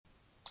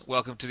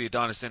Welcome to the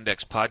Adonis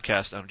Index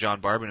podcast. I'm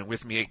John Barban, and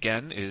with me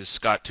again is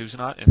Scott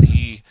Tusenot. And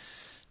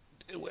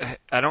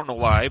I don't know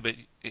why, but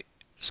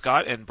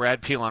Scott and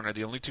Brad Pilon are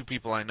the only two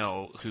people I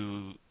know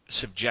who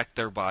subject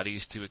their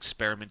bodies to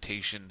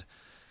experimentation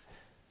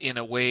in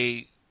a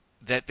way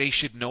that they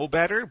should know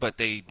better, but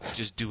they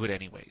just do it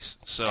anyways.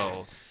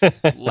 So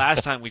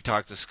last time we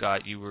talked to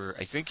Scott,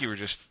 I think you were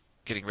just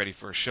getting ready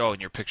for a show, and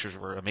your pictures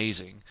were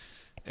amazing.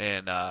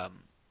 And I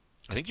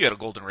think you had a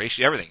golden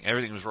ratio.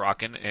 Everything was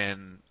rocking,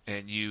 and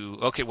you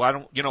okay? Why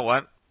don't you know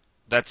what?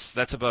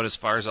 That's about as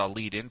far as I'll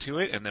lead into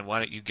it, and then why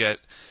don't you get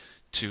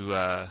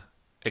to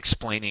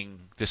explaining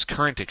this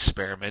current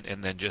experiment,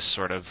 and then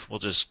we'll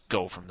just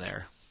go from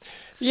there.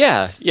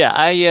 Yeah.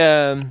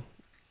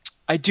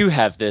 I do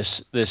have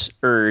this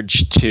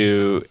urge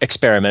to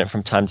experiment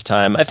from time to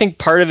time. I think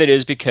part of it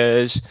is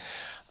because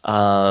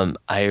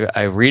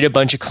I read a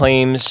bunch of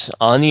claims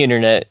on the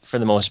internet for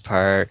the most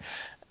part,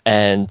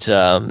 and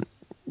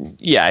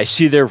I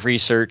see their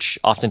research,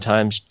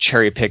 oftentimes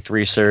cherry-picked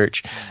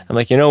research. I'm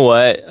like, you know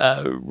what?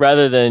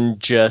 Rather than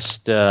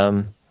just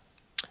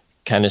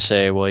kind of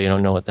say, well, you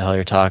don't know what the hell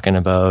you're talking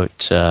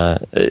about,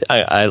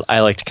 I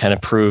like to kind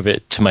of prove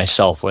it to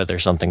myself whether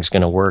something's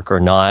going to work or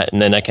not.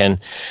 And then I can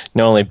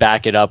not only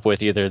back it up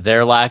with either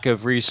their lack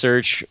of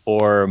research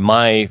or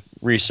my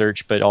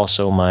research, but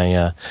also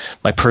my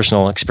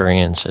personal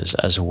experiences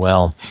as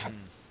well.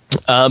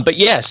 But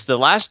yes, the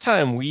last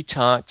time we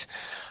talked,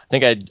 I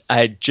think I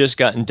had just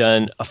gotten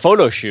done a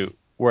photo shoot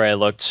where I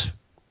looked,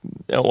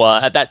 well,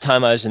 at that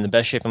time I was in the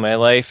best shape of my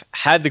life,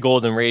 had the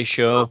golden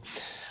ratio,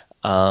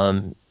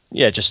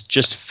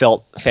 just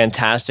felt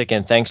fantastic.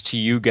 And thanks to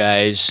you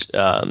guys,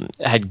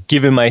 had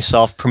given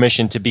myself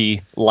permission to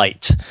be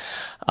light.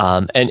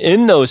 And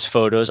in those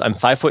photos, I'm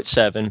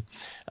 5'7".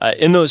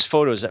 In those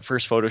photos, that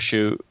first photo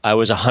shoot, I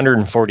was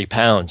 140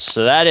 pounds.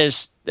 So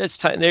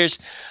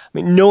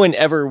no one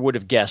ever would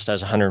have guessed I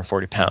was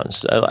 140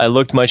 pounds. I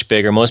looked much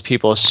bigger. Most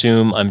people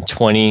assume I'm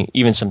 20,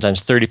 even sometimes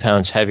 30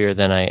 pounds heavier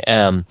than I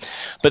am.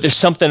 But there's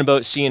something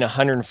about seeing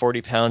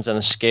 140 pounds on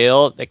the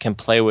scale that can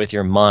play with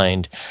your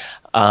mind.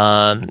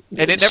 And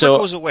it never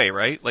goes away,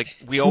 right? Like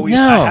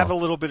I have a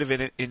little bit of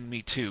it in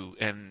me too.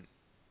 And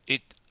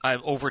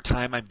over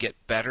time, I get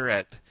better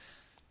at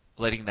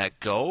letting that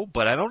go,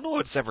 but I don't know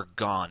if it's ever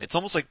gone. It's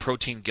almost like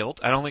protein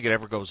guilt. I don't think it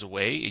ever goes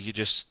away. You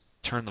just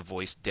turn the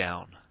voice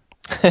down.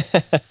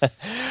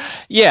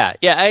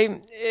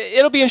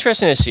 It'll be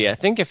interesting to see. I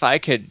think if I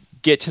could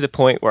get to the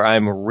point where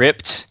I'm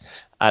ripped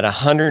at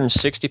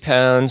 160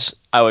 pounds,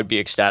 I would be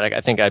ecstatic.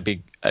 I think I'd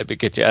be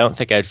good. I don't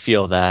think I'd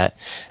feel that.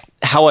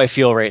 How I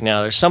feel right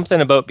now, there's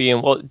something about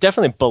being, well,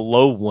 definitely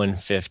below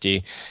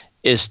 150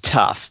 is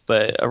tough,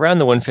 but around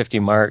the 150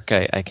 mark,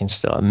 I can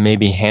still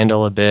maybe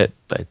handle a bit.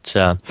 But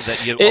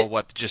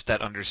just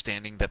that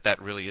understanding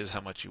that really is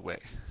how much you weigh.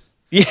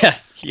 Yeah.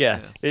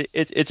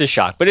 It's a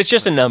shock, but it's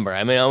just a number.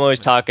 I mean, I'm always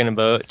talking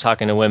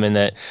to women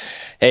that,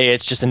 hey,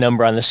 it's just a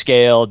number on the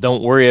scale.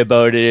 Don't worry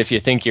about it. If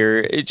you think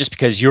just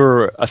because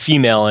you're a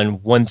female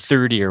and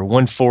 130 or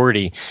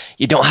 140,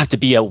 you don't have to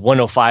be a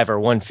 105 or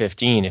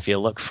 115 if you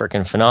look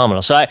freaking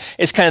phenomenal. So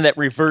it's kind of that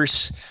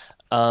reverse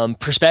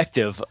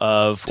perspective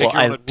of, take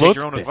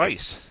your own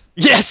advice.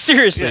 Yeah,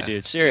 seriously,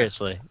 dude.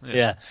 Seriously.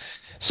 Yeah.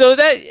 So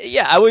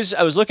I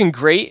was looking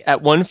great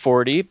at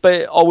 140,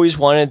 but always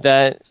wanted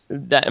that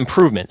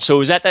improvement. So it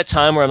was at that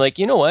time where I'm like,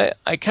 you know what?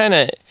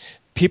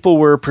 People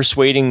were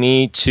persuading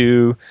me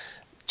to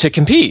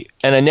compete,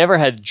 and I never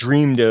had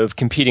dreamed of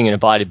competing in a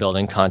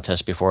bodybuilding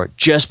contest before. It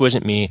just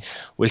wasn't me.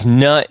 Was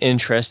not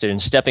interested in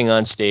stepping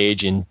on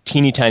stage in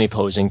teeny tiny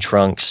posing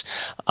trunks.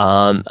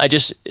 I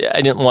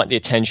didn't want the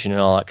attention and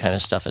all that kind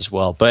of stuff as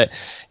well. But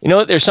you know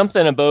what? There's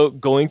something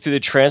about going through the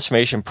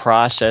transformation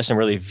process and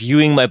really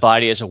viewing my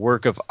body as a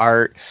work of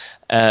art,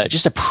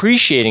 just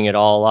appreciating it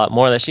all a lot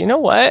more. And I say, you know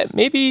what?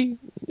 Maybe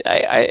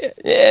I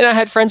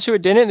had friends who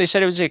had done it, and they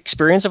said it was the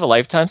experience of a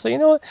lifetime. So you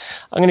know what?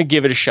 I'm going to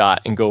give it a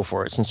shot and go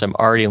for it since I'm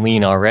already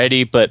lean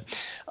already. But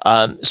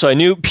so I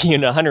knew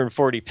being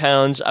 140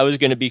 pounds, I was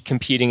going to be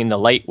competing in the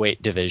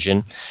lightweight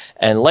division.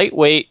 And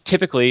lightweight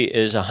typically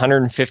is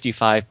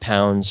 155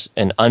 pounds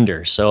and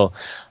under. So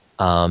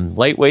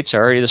lightweights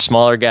are already the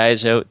smaller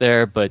guys out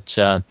there, but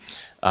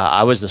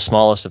I was the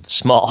smallest of the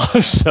small.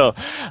 So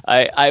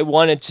I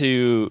wanted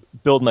to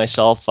build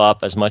myself up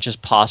as much as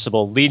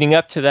possible leading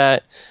up to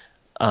that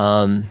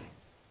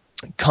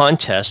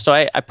contest. So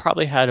I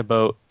probably had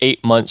about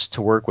 8 months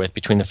to work with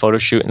between the photo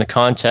shoot and the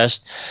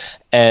contest.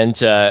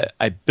 And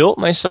I built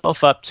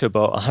myself up to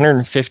about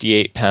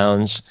 158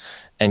 pounds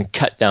and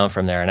cut down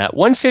from there. And at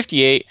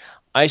 158,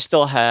 I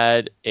still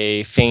had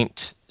a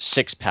faint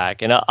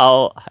six-pack. And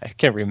I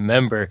can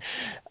remember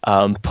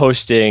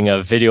posting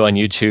a video on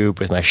YouTube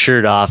with my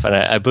shirt off, and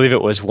I believe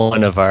it was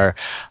one of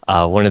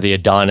the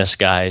Adonis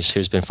guys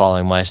who's been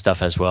following my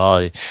stuff as well.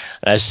 And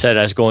I said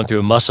I was going through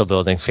a muscle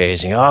building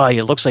phase. And,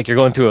 it looks like you're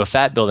going through a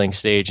fat building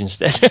stage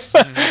instead. So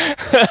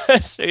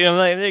I'm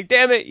like,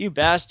 damn it, you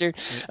bastard!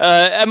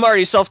 I'm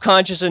already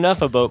self-conscious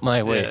enough about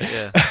my weight.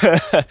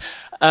 Yeah.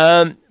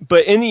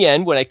 But in the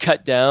end, when I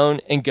cut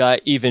down and got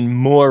even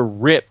more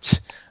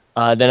ripped,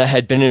 than I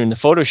had been in the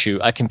photo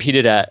shoot. I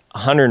competed at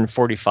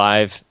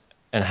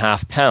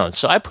 145.5 pounds.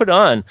 So I put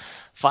on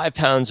 5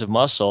 pounds of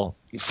muscle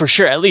for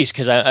sure, at least,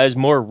 because I was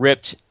more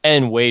ripped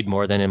and weighed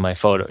more than in my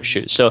photo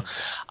shoot. So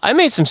I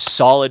made some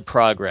solid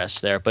progress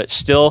there, but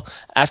still,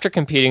 after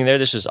competing there,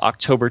 this was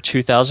October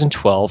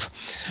 2012,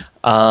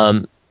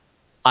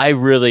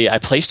 I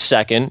placed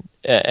second,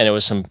 and it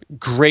was some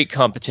great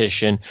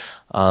competition,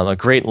 a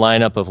great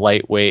lineup of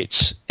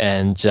lightweights,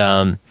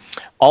 and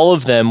all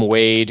of them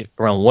weighed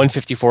around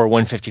 154,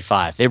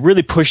 155. They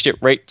really pushed it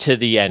right to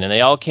the end, and they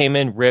all came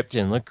in ripped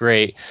and looked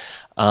great.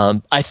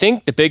 I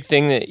think the big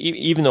thing that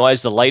even though I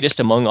was the lightest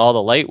among all the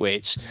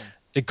lightweights,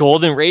 the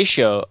golden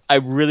ratio, I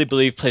really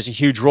believe, plays a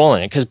huge role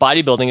in it, because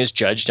bodybuilding is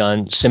judged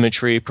on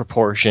symmetry,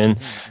 proportion,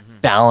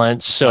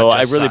 balance. So Not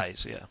just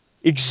size, yeah.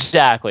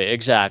 Exactly.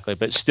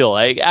 But still,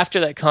 after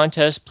that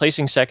contest,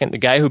 placing second, the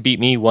guy who beat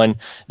me won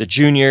the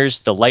juniors,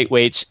 the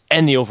lightweights,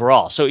 and the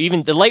overall. So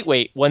even the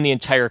lightweight won the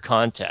entire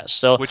contest.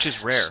 So which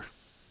is rare.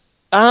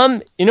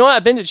 You know what?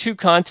 I've been to 2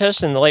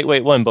 contests and the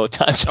lightweight won both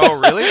times. Oh,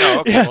 really?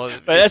 Oh, okay. Yeah, well,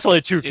 but that's only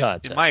 2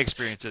 contests. In my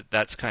experience,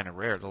 that's kind of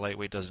rare. The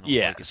lightweight doesn't.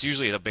 Yes. Like, it's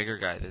usually the bigger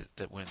guy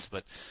that wins.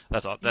 But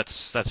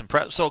that's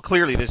impressive. So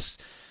clearly,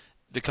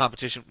 the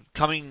competition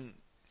coming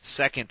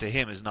second to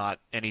him is not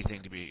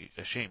anything to be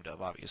ashamed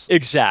of. Obviously.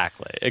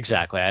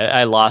 Exactly.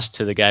 I lost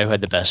to the guy who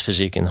had the best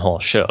physique in the whole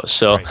show.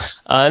 So right.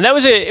 And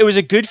it was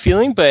a good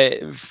feeling. But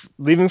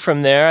leaving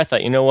from there, I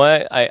thought, you know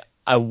what, I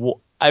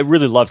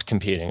really loved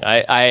competing.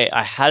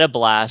 I had a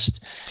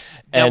blast.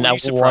 Now, and were you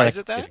surprised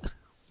at that?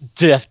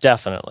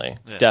 Definitely.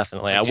 Like,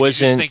 I did wasn't. You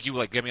just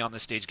think get me on the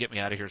stage, get me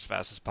out of here as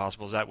fast as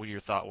possible? Is that what your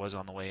thought was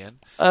on the way in?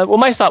 Well,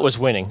 my thought was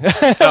winning.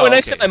 When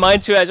I set my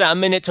mind to it,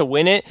 I'm in it to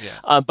win it.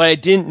 Yeah. But I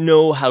didn't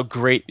know how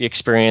great the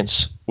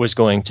experience was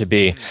going to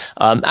be.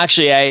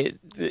 Actually,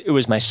 it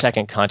was my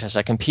second contest.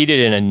 I competed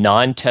in a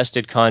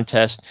non-tested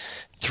contest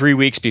 3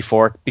 weeks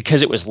before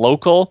because it was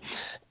local,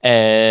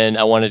 and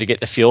I wanted to get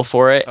the feel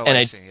for it. Oh,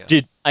 and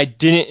I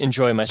didn't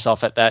enjoy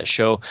myself at that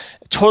show.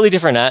 Totally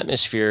different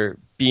atmosphere.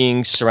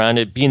 Being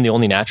the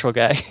only natural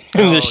guy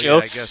in the show.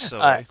 Yeah, I guess so.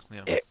 Yeah.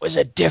 It was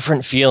a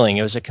different feeling.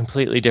 It was a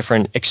completely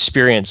different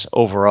experience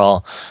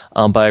overall.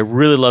 But I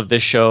really love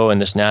this show and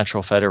this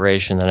natural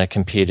federation that I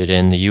competed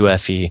in, the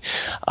UFE.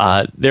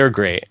 They're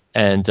great.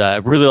 And I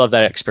really love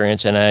that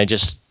experience. And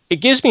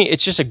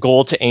it's just a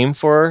goal to aim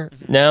for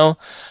now.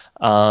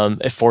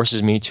 It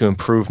forces me to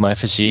improve my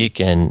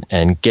physique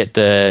and get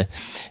the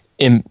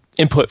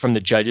input from the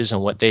judges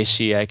on what they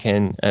see I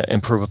can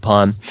improve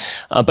upon.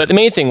 But the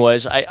main thing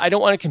was I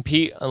don't want to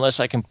compete unless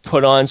I can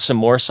put on some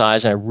more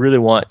size, and I really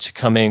want to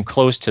come in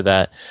close to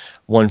that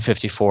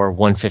 154,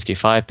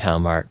 155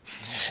 pound mark.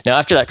 Now,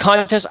 after that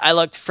contest, I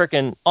looked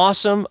freaking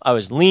awesome. I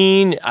was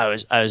lean. I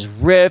was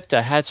ripped.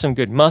 I had some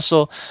good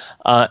muscle.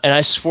 And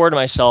I swore to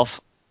myself,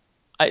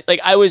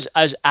 I was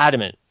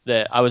adamant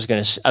that I was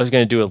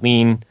gonna do a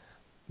lean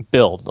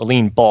build, a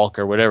lean bulk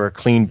or whatever,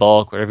 clean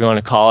bulk, whatever you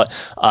want to call it.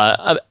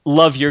 I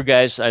love your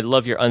guys. I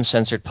love your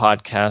Uncensored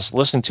podcast.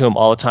 Listen to them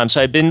all the time.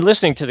 So I've been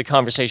listening to the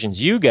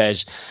conversations you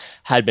guys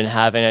had been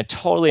having. I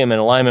totally am in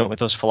alignment with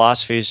those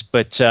philosophies.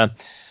 But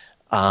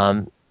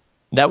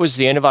that was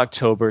the end of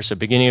October, so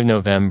beginning of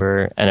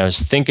November, and I was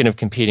thinking of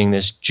competing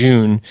this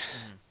June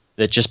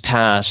that just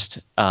passed.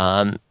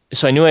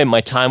 So I knew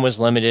my time was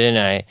limited,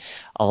 and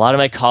a lot of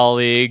my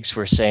colleagues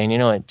were saying, you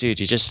know what, dude,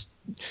 you just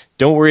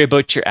don't worry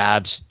about your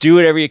abs. Do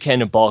whatever you can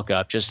to bulk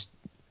up. Just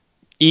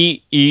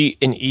eat,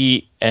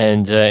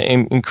 and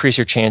increase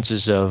your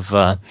chances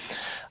of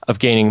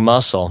gaining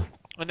muscle.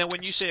 And then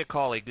when you say a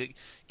colleague,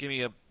 give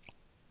me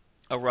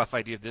a rough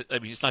idea of I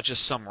mean, it's not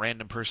just some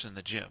random person in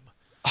the gym.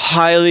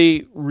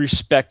 Highly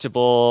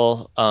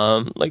respectable,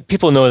 like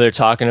people know what they're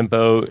talking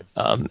about,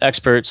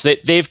 experts.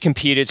 They've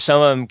competed.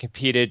 Some of them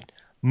competed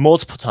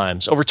multiple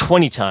times, over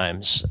 20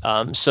 times.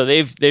 So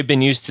they've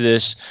been used to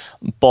this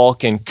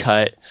bulk and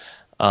cut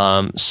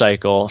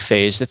cycle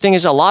phase. The thing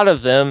is, a lot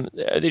of them,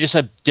 they just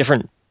have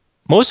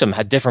most of them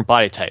had different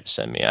body types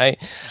than me.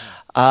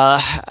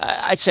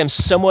 I'd say I'm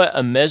somewhat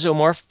a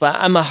mesomorph, but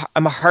I'm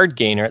a hard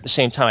gainer at the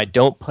same time. I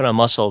don't put on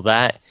muscle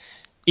that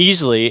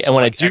easily. So and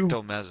when like I do,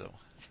 ecto-meso.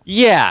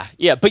 Yeah,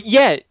 but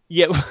yet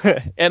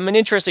I'm an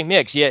interesting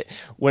mix. Yet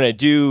when I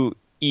do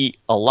eat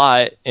a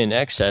lot in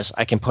excess,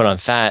 I can put on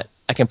fat.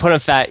 I can put on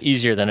fat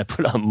easier than I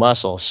put on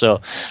muscle.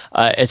 So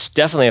it's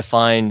definitely a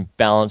fine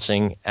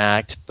balancing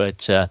act.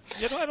 But I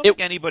don't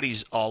think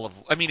anybody's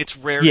I mean, it's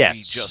rare to be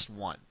just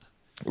one.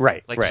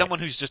 Right. Like right. someone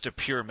who's just a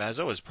pure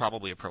meso is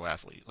probably a pro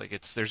athlete. Like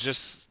they're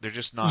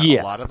just not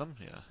a lot of them.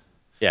 Yeah.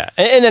 Yeah,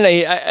 and then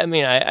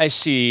I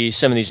see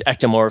some of these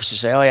ectomorphs who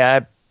say, oh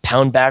yeah, I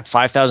pound back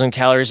 5,000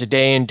 calories a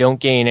day and don't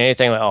gain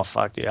anything. Like, oh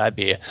fuck, dude, I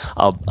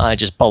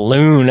just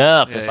balloon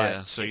up.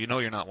 So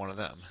you're not one of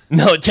them.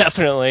 No,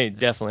 definitely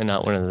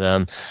not one of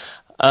them.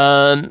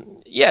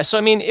 So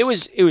I mean, it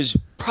was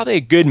probably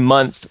a good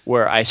month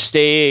where I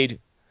stayed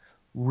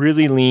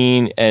really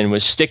lean and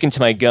was sticking to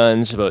my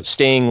guns about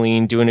staying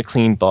lean, doing a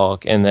clean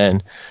bulk, and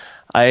then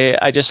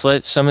I just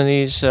let some of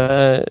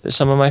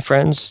my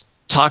friends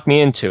talked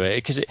me into it,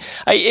 because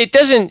it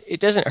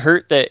doesn't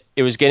hurt that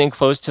it was getting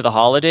close to the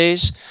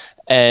holidays,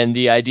 and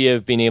the idea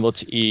of being able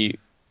to eat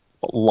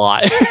a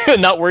lot,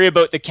 not worry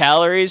about the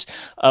calories,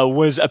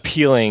 was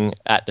appealing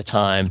at the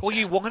time. Well,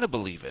 you want to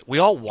believe it. We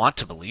all want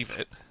to believe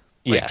it.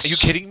 Like, Yes. Are you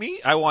kidding me?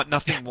 I want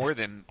nothing more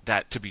than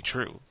that to be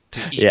true.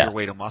 To eat your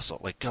weight of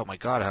muscle. Like, oh my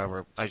God,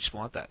 however, I just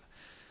want that.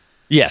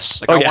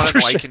 Yes. Like, I want to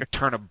know I can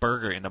turn a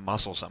burger into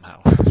muscle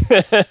somehow.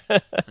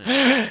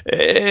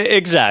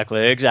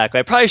 Exactly.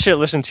 I probably should have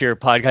listened to your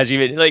podcast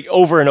even like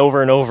over and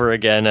over and over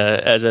again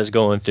as I was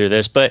going through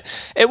this, but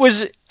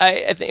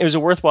I think it was a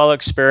worthwhile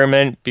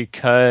experiment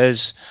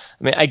because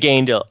I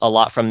gained a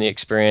lot from the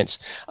experience.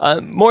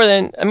 More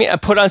than I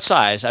put on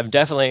size.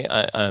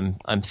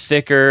 I'm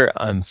thicker.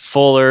 I'm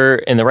fuller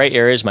in the right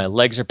areas. My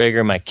legs are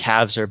bigger. My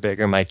calves are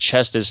bigger. My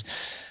chest is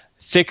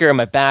thicker and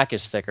my back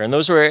is thicker. And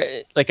those were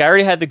I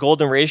already had the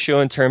golden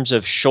ratio in terms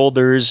of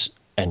shoulders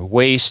and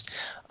waist.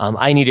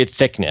 I needed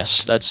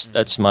thickness.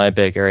 That's my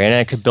big area, and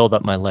I could build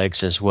up my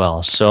legs as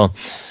well. So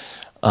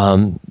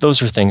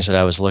those were things that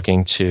I was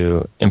looking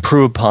to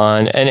improve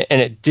upon,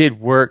 and it did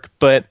work.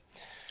 But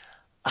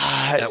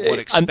at what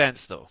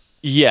expense, though?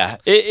 Yeah,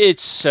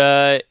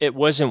 it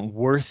wasn't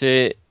worth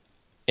it,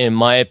 in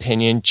my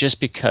opinion, just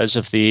because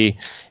of the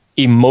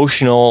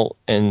emotional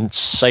and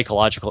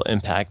psychological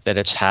impact that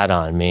it's had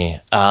on me.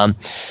 I'm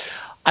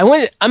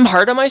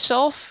hard on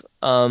myself.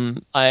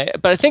 But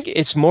I think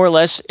it's more or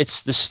less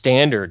it's the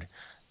standard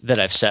that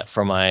I've set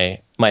for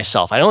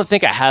myself. I don't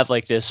think I have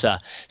like this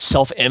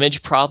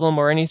self-image problem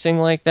or anything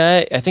like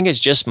that. I think it's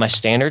just my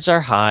standards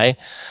are high.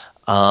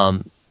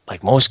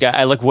 Like most guys,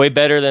 I look way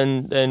better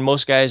than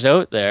most guys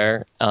out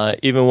there.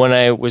 Even when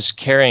I was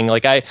carrying,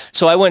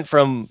 so I went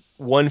from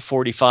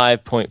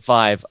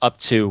 145.5 up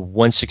to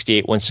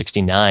 168,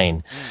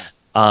 169.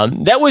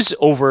 That was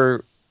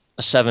over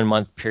a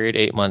 7-month period,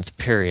 8-month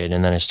period,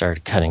 and then I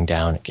started cutting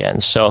down again.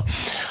 So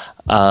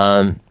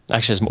actually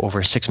it was over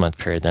a 6-month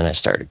period, then I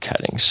started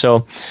cutting.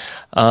 So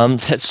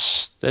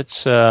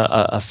that's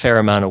a fair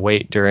amount of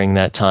weight during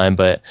that time.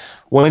 But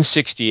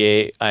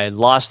 168, I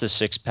lost the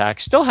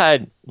 6-pack, still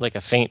had like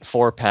a faint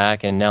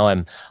 4-pack, and now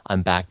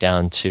I'm back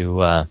down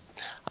to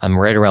I'm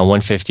right around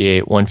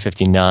 158,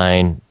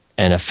 159,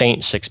 and a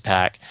faint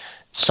 6-pack.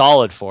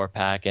 Solid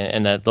 4-pack,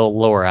 and the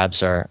lower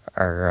abs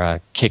are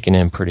kicking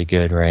in pretty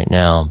good right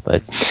now.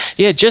 But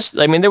yeah,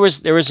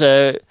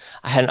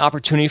 I had an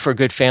opportunity for a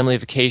good family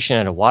vacation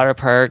at a water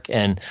park,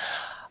 and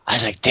I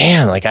was like,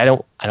 damn, I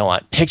don't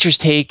want pictures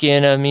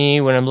taken of me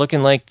when I'm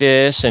looking like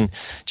this, and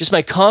just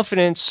my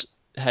confidence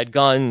had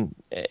gone,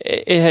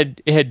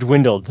 it had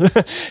dwindled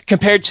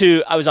compared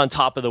to I was on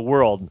top of the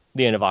world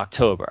the end of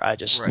October. I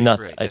just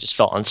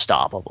felt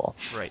unstoppable.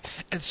 Right.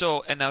 And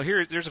now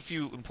there's a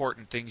few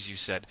important things you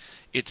said.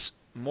 It's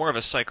more of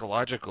a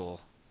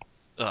psychological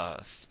hurdle,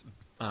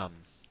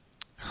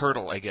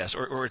 I guess,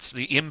 or it's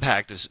the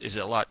impact is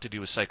a lot to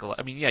do with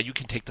psychological. You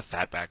can take the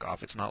fat back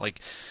off. It's not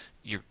like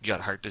you got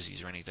heart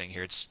disease or anything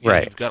here. It's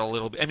right. You've got a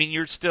little bit.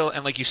 You're still,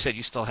 and like you said,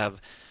 you still have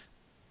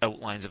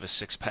outlines of a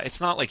 6-pack. It's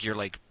not like you're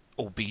like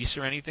obese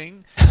or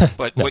anything,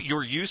 but no. What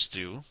you're used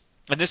to,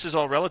 and this is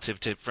all relative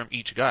to from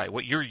each guy,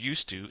 what you're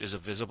used to is a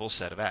visible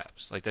set of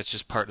abs. That's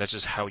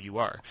just how you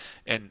are.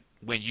 And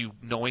when you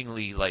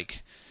knowingly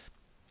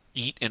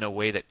eat in a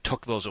way that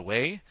took those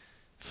away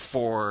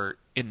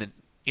in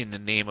the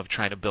name of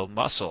trying to build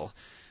muscle,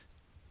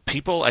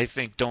 people I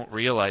think don't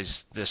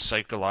realize the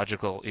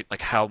psychological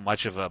how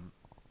much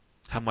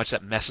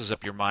that messes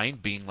up your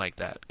mind being like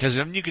that. Because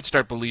then you could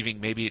start believing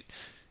maybe it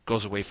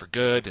goes away for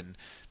good, and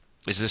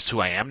is this who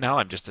I am now?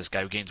 I'm just this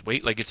guy who gains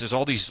weight. There's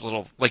all these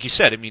little, like you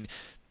said,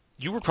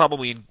 you were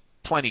probably in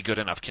plenty good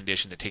enough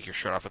condition to take your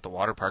shirt off at the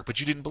water park, but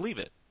you didn't believe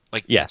it.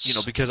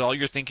 Yes. Because all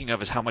you're thinking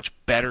of is how much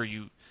better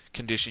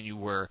condition you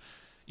were,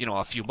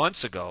 a few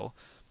months ago.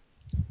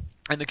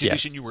 And the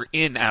condition you were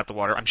in at the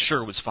water, I'm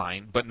sure was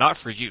fine, but not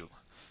for you.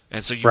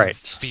 And so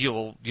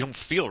you don't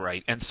feel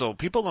right. And so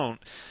people don't,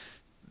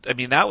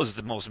 that was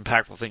the most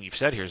impactful thing you've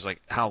said here is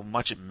how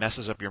much it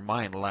messes up your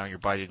mind, allowing your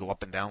body to go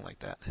up and down like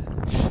that.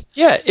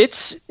 Yeah,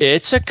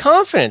 it's a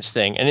confidence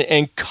thing,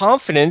 and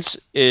confidence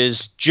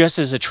is just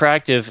as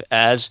attractive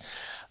as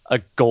a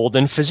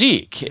golden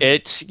physique.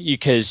 It's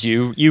because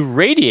you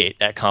radiate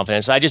that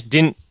confidence. I just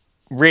didn't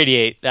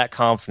radiate that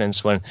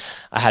confidence when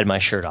I had my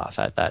shirt off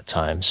at that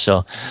time.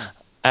 So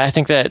I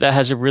think that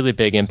has a really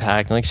big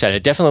impact. And like I said,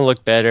 it definitely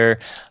looked better.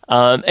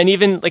 And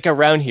even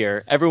around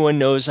here, everyone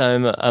knows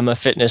I'm a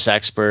fitness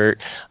expert.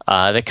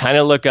 They kind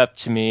of look up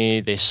to me.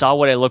 They saw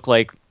what I looked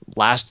like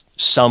last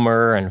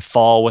summer and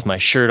fall with my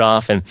shirt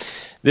off. And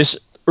this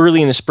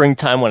early in the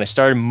springtime when I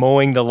started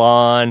mowing the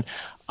lawn,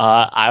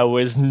 I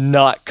was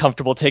not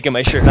comfortable taking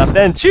my shirt off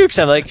then too, because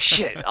I'm like,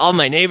 shit, all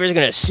my neighbors are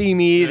going to see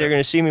me. They're going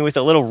to see me with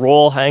a little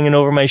roll hanging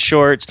over my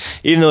shorts,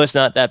 even though it's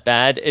not that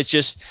bad. It's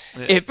just,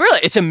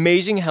 it's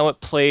amazing how it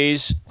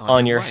plays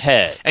on your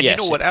head. And you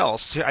know what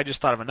else? I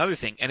just thought of another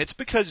thing. And it's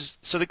because,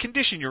 so the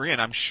condition you're in,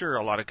 I'm sure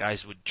a lot of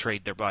guys would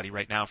trade their body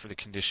right now for the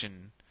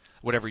condition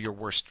whatever your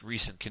worst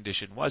recent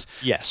condition was.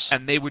 Yes.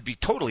 And they would be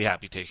totally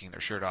happy taking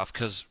their shirt off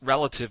because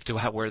relative to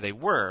where they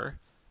were,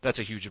 that's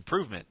a huge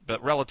improvement.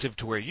 But relative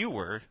to where you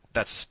were,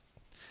 that's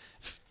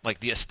like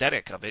the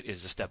aesthetic of it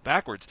is a step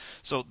backwards.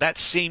 So that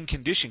same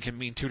condition can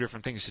mean two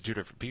different things to two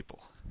different people.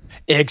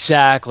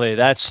 Exactly.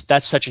 That's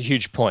such a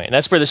huge point. And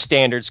that's where the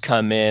standards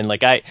come in.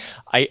 Like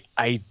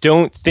I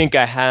don't think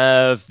I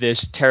have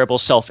this terrible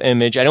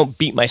self-image. I don't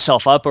beat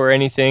myself up or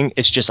anything.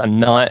 It's just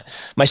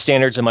my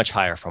standards are much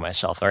higher for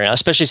myself right now,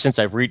 especially since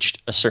I've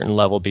reached a certain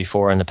level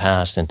before in the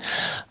past. And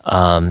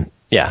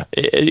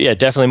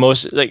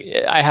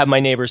definitely I have my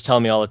neighbors tell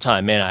me all the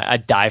time, man,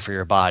 I'd die for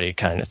your body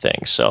kind of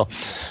thing. So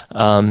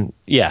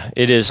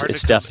it is.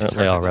 It's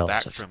definitely all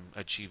relative. Back from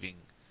achieving.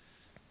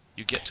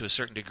 You get to a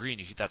certain degree,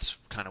 and that's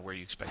kind of where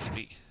you expect to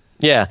be.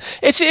 Yeah,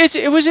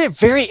 it was a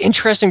very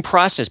interesting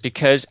process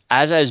because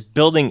as I was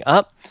building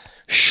up,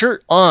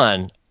 shirt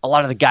on, a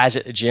lot of the guys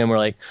at the gym were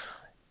like,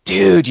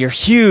 "Dude, you're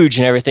huge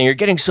and everything. You're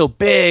getting so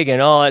big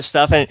and all that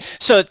stuff." And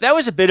so that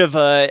was a bit of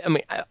a. I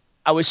mean,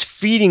 I was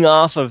feeding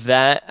off of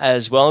that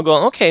as well, and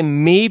going, "Okay,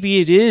 maybe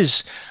it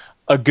is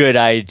a good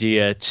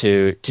idea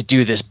to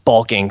do this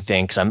bulking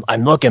thing because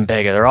I'm looking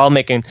bigger." They're all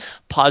making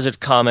positive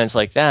comments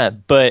like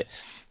that, but.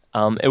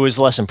 It was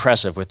less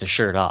impressive with the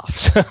shirt off.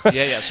 So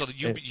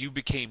you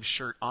became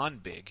shirt on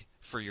big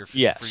for your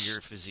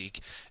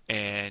physique,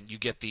 and you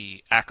get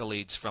the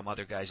accolades from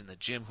other guys in the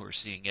gym who are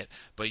seeing it.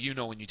 But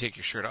when you take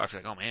your shirt off,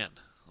 you're like, oh man,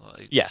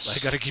 I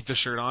got to keep the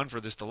shirt on for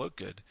this to look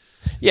good.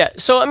 Yeah.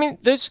 So I mean,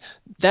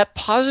 that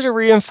positive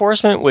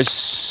reinforcement was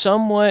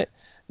somewhat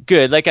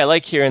good. Like I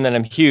like hearing that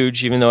I'm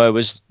huge, even though I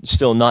was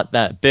still not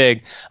that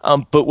big.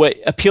 But what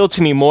appealed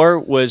to me more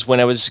was when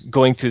I was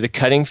going through the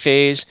cutting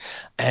phase.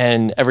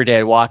 And every day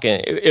I'd walk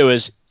in,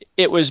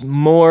 it was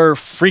more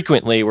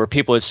frequently where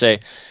people would say,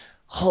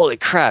 "Holy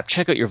crap!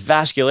 Check out your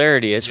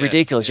vascularity. It's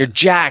ridiculous. You're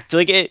jacked."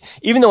 Like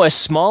even though I was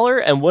smaller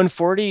and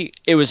 140,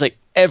 it was like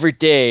every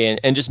day,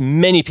 and just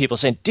many people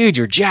saying, "Dude,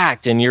 you're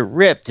jacked and you're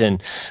ripped."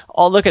 And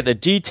I'll look at the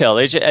detail.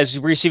 I was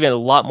receiving a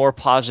lot more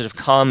positive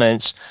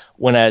comments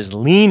when I was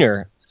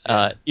leaner,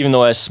 even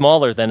though I was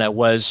smaller than I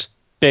was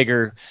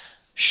bigger.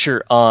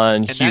 Shirt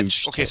on, and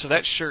huge. So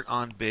that shirt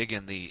on big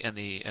and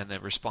the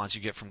response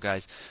you get from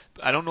guys.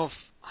 I don't know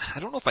if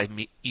I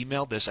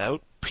emailed this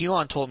out.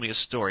 Pilon told me a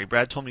story.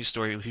 Brad told me a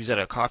story. He was at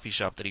a coffee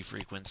shop that he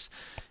frequents,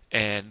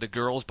 and the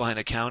girls behind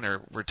the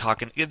counter were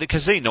talking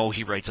because they know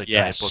he writes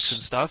diet books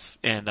and stuff.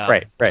 And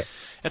right.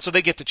 And so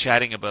they get to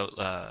chatting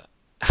about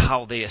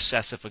how they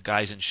assess if a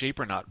guy's in shape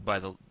or not by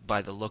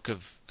the look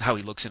of how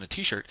he looks in a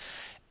t-shirt,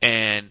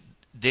 and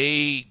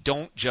they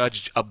don't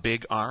judge a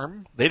big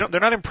arm. They're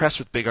not impressed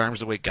with big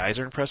arms the way guys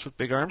are impressed with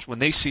big arms. When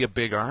they see a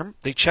big arm,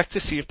 they check to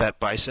see if that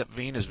bicep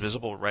vein is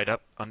visible right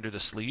up under the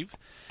sleeve.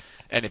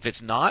 And if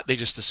it's not, they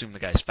just assume the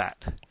guy's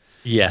fat.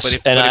 Yes.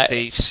 But if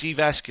they see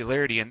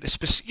vascularity and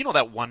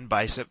that one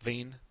bicep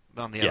vein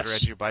on the outer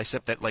edge of your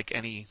bicep, that like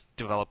any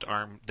developed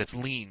arm that's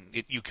lean,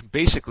 you can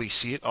basically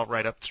see it all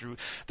right up through.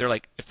 They're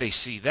like, if they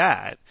see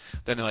that,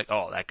 then they're like,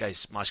 oh, that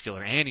guy's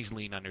muscular and he's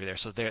lean under there.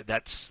 So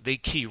they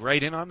key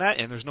right in on that,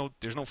 and there's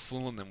no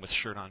fooling them with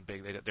shirt on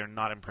big. They're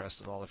not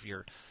impressed at all if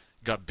you're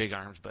got big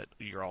arms, but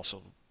you're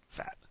also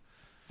fat.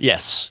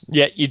 Yes.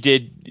 Yeah, you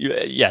did.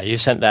 You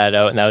sent that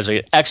out, and that was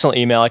an excellent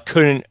email. I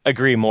couldn't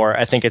agree more.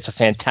 I think it's a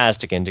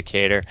fantastic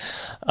indicator.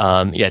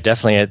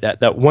 Definitely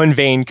that one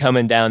vein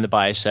coming down the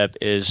bicep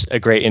is a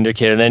great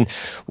indicator. And then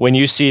when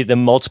you see the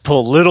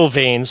multiple little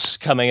veins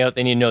coming out,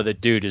 then you know the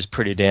dude is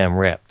pretty damn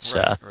ripped.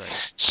 Right.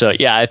 So,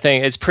 I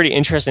think it's pretty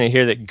interesting to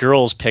hear that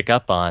girls pick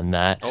up on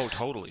that. Oh,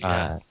 totally,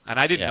 yeah. And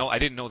I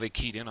didn't know they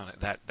keyed in on it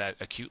that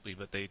acutely,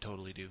 but they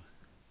totally do.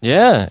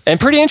 Yeah, and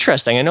pretty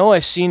interesting. I know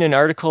I've seen an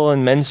article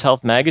in Men's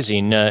Health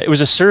magazine. It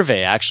was a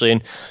survey, actually,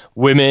 and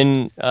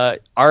women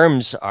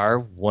arms are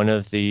one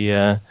of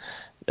the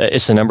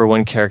it's the number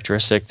one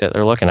characteristic that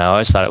they're looking at. I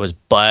always thought it was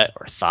butt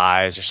or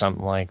thighs or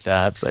something like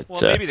that. But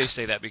maybe they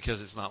say that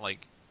because it's not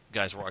like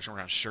guys are walking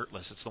around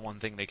shirtless. It's the one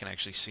thing they can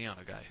actually see on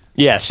a guy.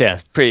 Yes,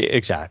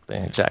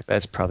 exactly.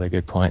 That's probably a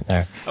good point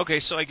there. Okay,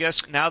 so I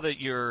guess now that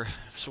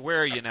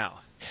where are you now?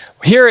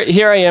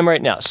 Here I am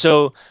right now.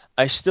 So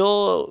I'm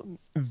still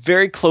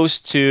leaning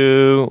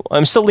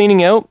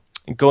out,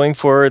 going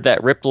for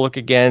that ripped look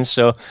again.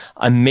 So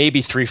I'm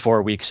maybe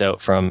 3-4 weeks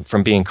out from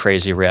being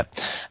crazy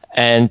ripped.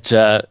 And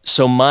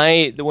so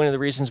one of the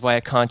reasons why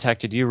I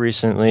contacted you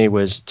recently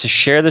was to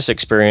share this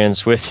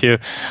experience with you,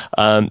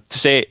 to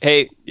say,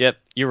 hey, yep,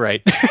 you're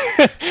right.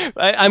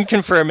 I'm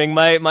confirming.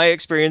 My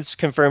experience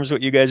confirms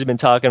what you guys have been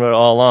talking about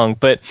all along.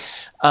 But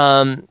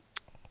when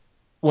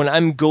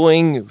I'm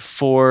going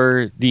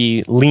for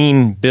the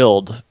lean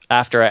build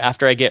after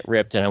I get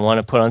ripped and I want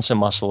to put on some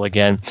muscle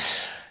again,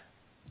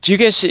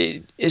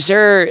 is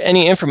there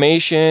any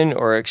information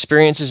or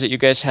experiences that you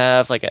guys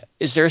have? Like,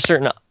 is there a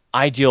certain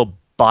ideal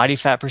body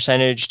fat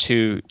percentage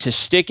to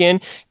stick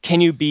in?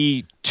 Can you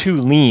be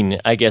too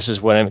lean, I guess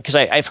is what because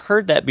I've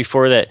heard that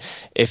before, that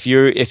if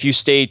you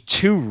stay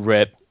too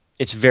ripped,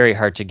 it's very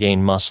hard to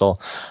gain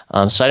muscle.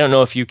 So I don't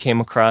know if you came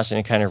across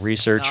any kind of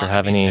research or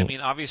have any. I mean,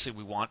 obviously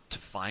we want to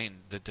find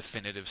the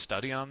definitive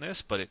study on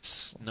this,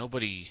 but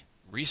nobody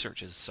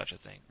researches such a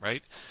thing,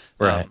 right?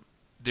 Right.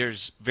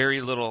 There's very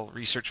little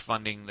research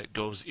funding that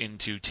goes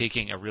into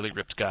taking a really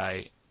ripped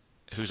guy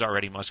who's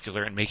already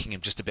muscular and making him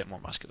just a bit more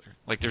muscular.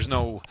 Like, there's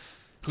no,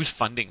 who's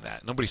funding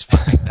that? Nobody's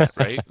funding that,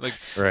 right? Like,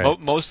 right.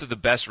 Most of the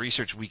best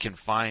research we can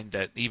find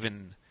that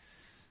even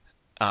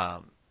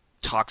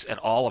talks at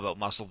all about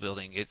muscle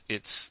building,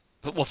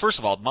 well, first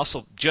of all,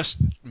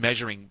 just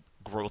measuring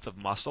growth of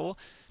muscle,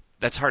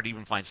 that's hard to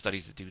even find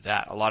studies that do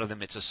that. A lot of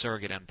them, it's a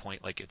surrogate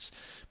endpoint, like it's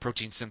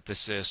protein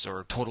synthesis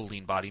or total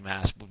lean body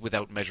mass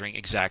without measuring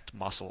exact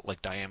muscle,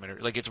 like diameter.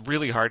 Like, it's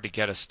really hard to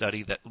get a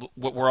study that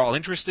what we're all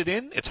interested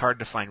in. It's hard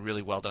to find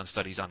really well done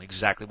studies on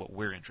exactly what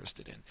we're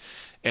interested in.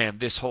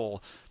 And this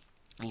whole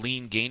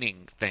lean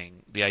gaining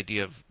thing, the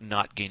idea of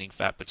not gaining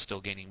fat but still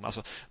gaining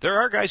muscle. There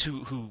are guys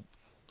who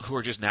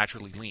are just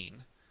naturally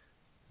lean.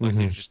 Like,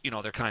 they're just,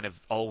 they're kind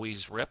of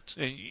always ripped.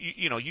 And,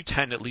 you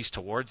tend at least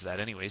towards that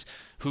anyways,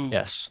 who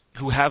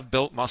have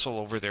built muscle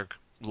over their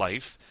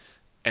life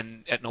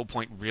and at no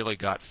point really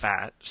got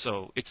fat.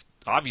 So it's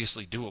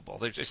obviously doable.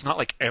 It's not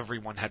like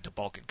everyone had to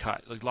bulk and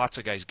cut. Like, lots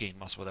of guys gain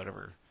muscle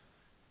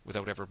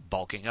without ever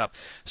bulking up.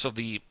 So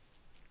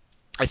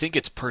I think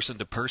it's person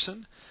to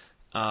person.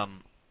 And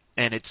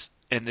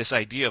this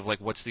idea of, like,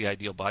 what's the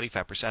ideal body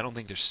fat percent? I don't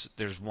think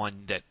there's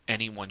one that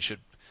anyone should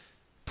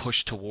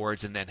push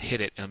towards and then hit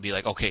it and be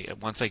like, okay,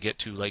 once I get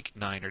to like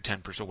 9 or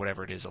 10% or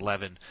whatever it is,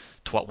 11,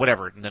 12,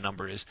 whatever the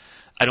number is,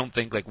 I don't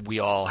think like we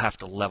all have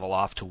to level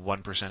off to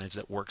one percentage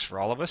that works for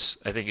all of us.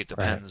 I think it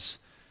depends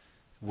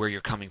where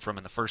you're coming from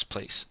in the first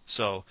place.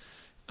 So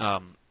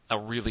a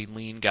really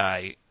lean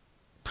guy,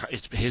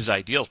 his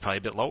ideal is probably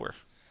a bit lower,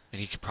 and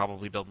he could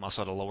probably build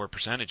muscle at a lower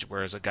percentage,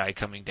 whereas a guy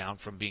coming down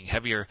from being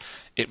heavier,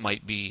 it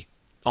might be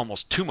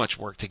almost too much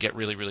work to get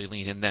really, really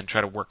lean and then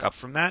try to work up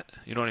from that.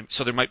 You know what I mean?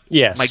 So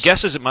my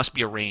guess is it must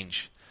be a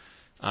range.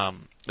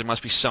 There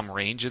must be some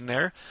range in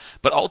there.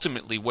 But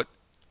ultimately,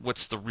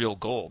 what's the real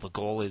goal? The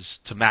goal is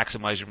to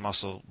maximize your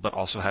muscle, but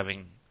also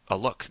having a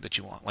look that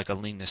you want, like a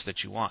leanness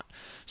that you want.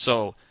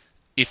 So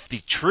if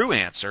the true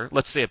answer,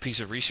 let's say a piece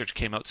of research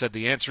came out, said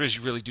the answer is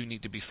you really do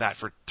need to be fat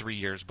for 3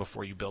 years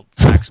before you build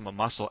maximum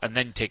muscle and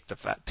then take the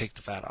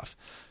fat off.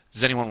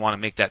 Does anyone want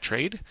to make that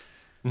trade?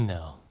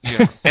 No.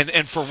 Yeah.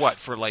 And for what?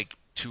 For like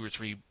 2 or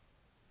 3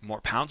 more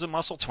pounds of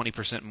muscle,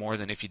 20% more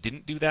than if you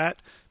didn't do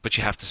that, but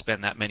you have to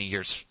spend that many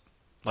years,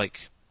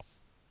 like,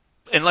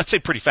 and let's say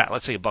pretty fat,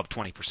 let's say above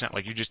 20%,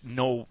 like you just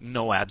no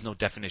abs, no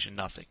definition,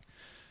 nothing.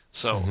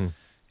 So,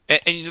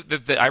 and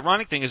the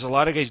ironic thing is a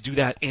lot of guys do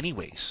that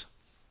anyways.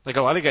 Like,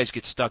 a lot of guys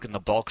get stuck in the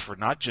bulk for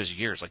not just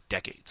years, like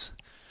decades.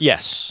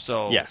 Yes.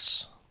 So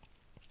yes.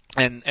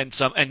 And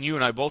you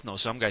and I both know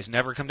some guys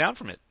never come down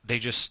from it.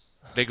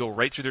 They go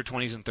right through their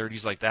 20s and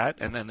 30s like that,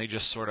 and then they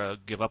just sort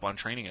of give up on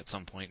training at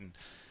some point.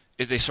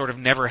 And they sort of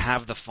never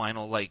have the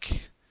final,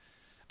 like,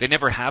 they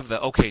never have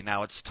the, okay,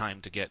 now it's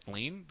time to get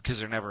lean, because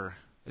they're never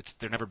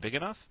big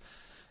enough.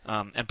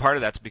 And part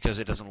of that's because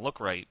it doesn't look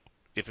right.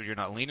 If you're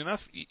not lean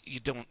enough, you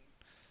don't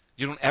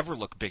ever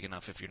look big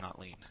enough if you're not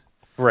lean.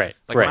 Right.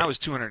 Like, when I was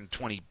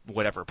 220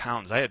 whatever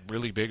pounds, I had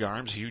really big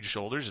arms, huge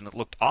shoulders, and it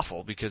looked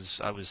awful because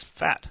I was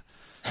fat.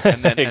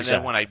 And then, and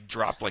then when I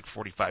dropped like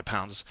 45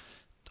 pounds,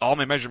 all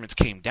my measurements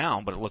came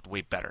down, but it looked way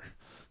better.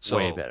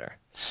 Way better.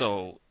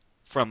 So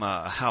from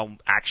how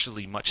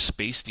actually much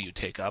space do you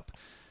take up,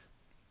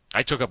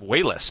 I took up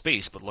way less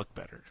space but looked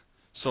better.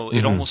 So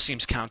it almost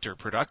seems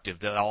counterproductive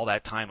that all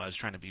that time I was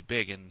trying to be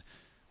big, and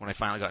when I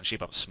finally got in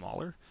shape, I was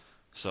smaller.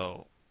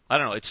 So I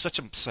don't know. It's such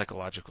a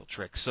psychological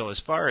trick. So as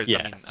far as,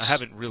 I mean, I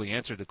haven't really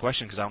answered the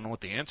question because I don't know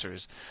what the answer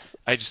is.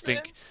 I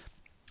think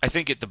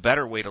the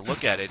better way to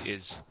look at it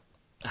is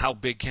how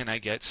big can I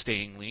get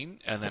staying lean,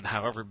 and then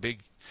however big.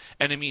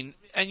 And I mean,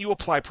 and you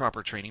apply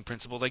proper training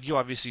principles. Like, you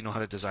obviously know how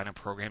to design a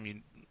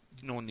program.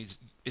 No one needs.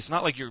 It's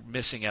not like you're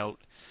missing out.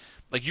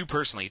 Like, you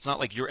personally, it's not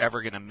like you're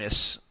ever going to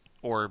miss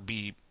or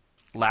be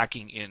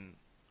lacking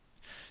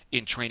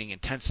in training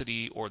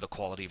intensity or the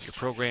quality of your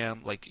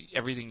program. Like,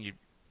 everything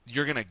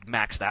you're going to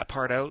max that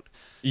part out.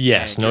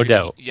 Yes, no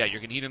doubt. You're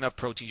going to eat enough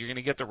protein. You're going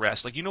to get the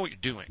rest. Like, you know what you're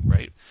doing,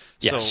 right?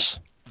 Yes. So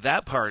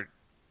that part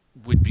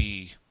would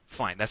be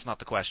fine. That's not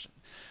the question.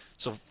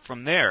 So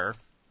from there,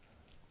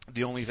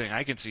 the only thing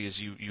I can see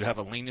is you have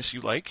a leanness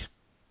you like,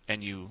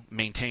 and you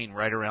maintain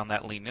right around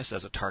that leanness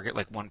as a target,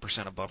 like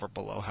 1% above or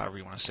below, however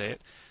you want to say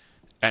it.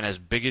 And as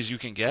big as you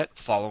can get,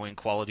 following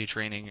quality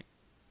training,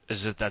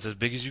 that's as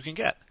big as you can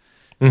get.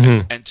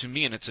 Mm-hmm. And to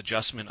me, and it's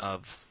adjustment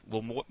of,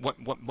 well,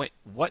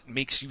 what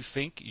makes you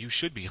think you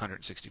should be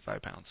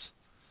 165 pounds?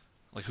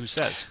 Like, who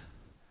says?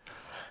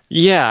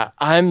 Yeah,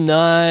 I'm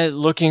not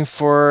looking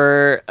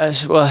for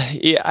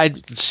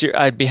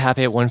I'd be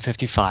happy at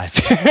 155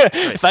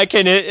 if I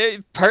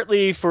can.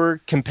 Partly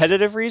for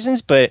competitive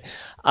reasons, but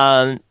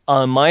on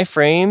my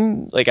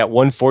frame, like at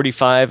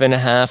 145 and a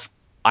half,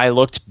 I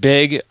looked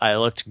big. I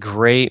looked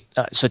great.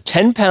 So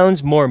 10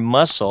 pounds more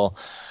muscle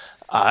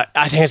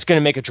I think it's going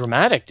to make a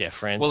dramatic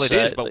difference. Well, it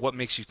is, but what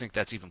makes you think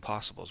that's even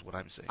possible is what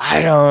I'm saying.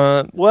 I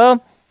don't.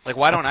 Well, like,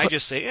 why don't I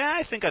just say, yeah,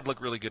 I think I'd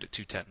look really good at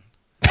 210.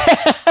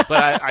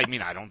 But I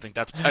mean, I don't think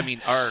that's. I mean,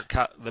 our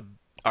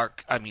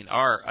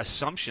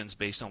assumptions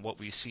based on what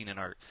we've seen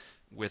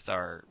with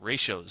our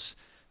ratios,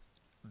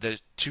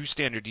 the 2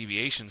 standard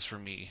deviations for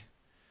me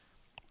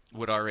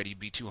would already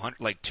be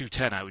 200. Like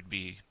 210, I would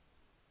be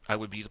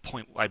the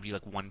point. I'd be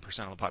like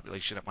 1% of the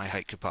population at my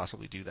height could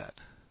possibly do that.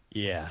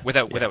 Yeah.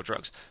 Without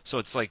drugs. So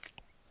it's like,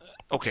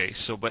 okay,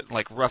 so but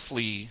like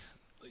roughly,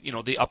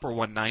 the upper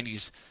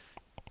 190s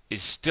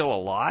is still a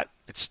lot.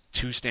 It's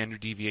 2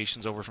 standard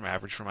deviations over from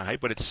average for my height,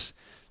 but it's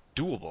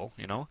doable,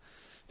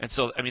 And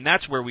so, I mean,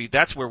 that's where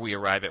we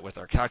arrive at with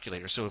our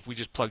calculator. So if we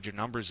just plugged your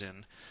numbers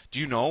in, do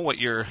you know what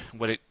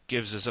it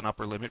gives as an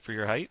upper limit for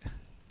your height?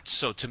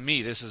 So to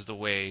me, this is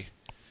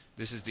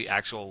the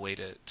actual way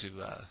to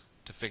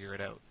figure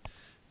it out.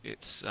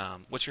 It's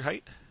what's your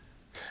height?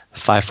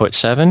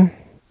 5'7".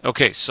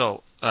 Okay,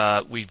 so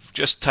we've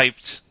just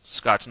typed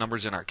Scott's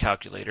numbers in our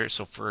calculator.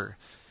 So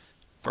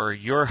for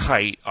your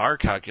height, our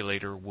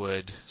calculator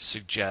would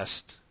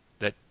suggest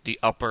that the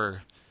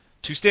upper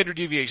 2 standard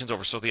deviations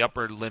over, so the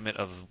upper limit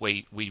of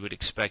weight we would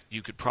expect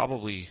you could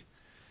probably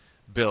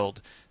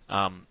build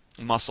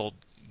muscle,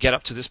 get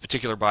up to this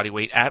particular body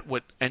weight at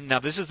what, and now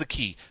this is the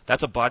key,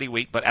 that's a body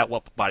weight, but at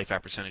what body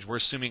fat percentage?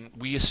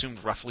 We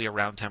assumed roughly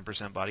around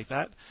 10% body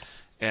fat,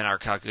 and our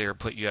calculator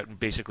put you at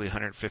basically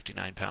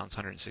 159 pounds,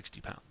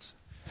 160 pounds.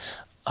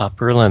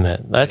 Upper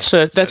limit.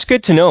 That's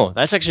good to know.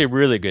 That's actually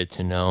really good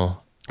to know.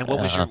 And what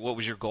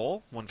was your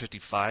goal?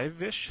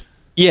 155-ish?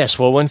 Yes,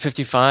 well,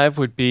 155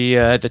 would be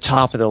the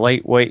top of the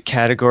lightweight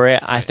category.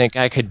 I think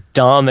I could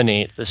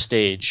dominate the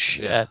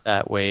stage at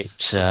that weight.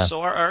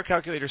 So our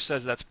calculator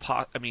says that's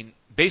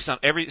based on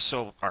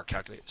our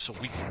calculator. So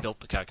we built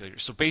the calculator.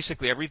 So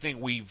basically,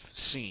 everything we've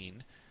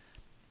seen,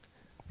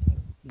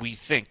 we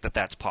think that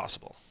that's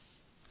possible.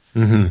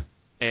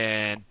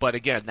 Mm-hmm. But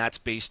again, that's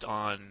based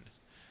on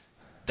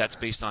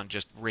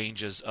just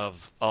ranges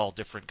of all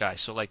different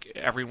guys. So like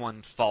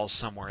everyone falls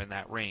somewhere in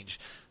that range.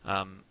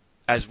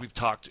 As we've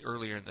talked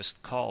earlier in this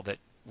call, that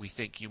we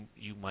think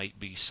you might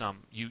be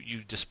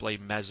you display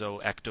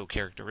meso-ecto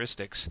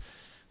characteristics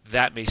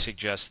that may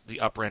suggest the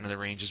upper end of the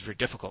range is very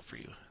difficult for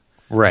you.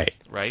 Right.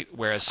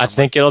 Whereas I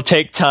think it'll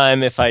take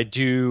time if I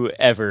do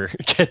ever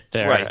get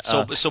there. Right.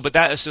 So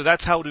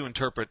that's how to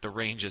interpret the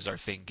ranges our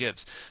thing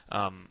gives.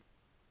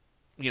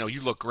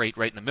 You look great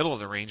right in the middle of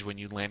the range when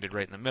you landed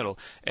right in the middle,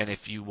 and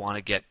if you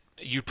want to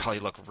you'd probably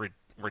look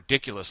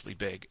ridiculously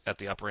big at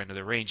the upper end of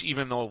the range,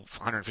 even though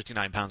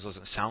 159 pounds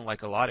doesn't sound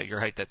like a lot at your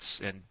height.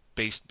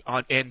 Based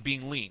on and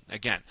being lean.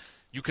 Again,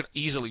 you can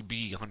easily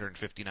be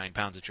 159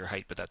 pounds at your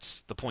height, but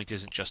the point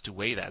isn't just to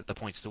weigh that. The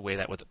point's to weigh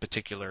that with a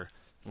particular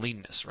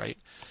leanness, right?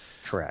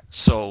 Correct.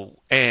 So,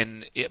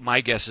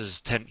 my guess is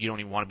 10. You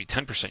don't even want to be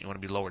 10%. You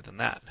want to be lower than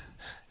that.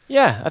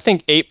 Yeah, I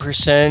think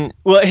 8%.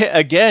 Well,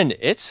 again,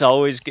 it's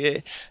always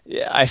good.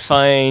 I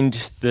find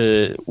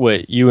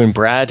what you and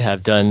Brad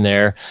have done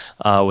there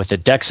with the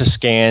DEXA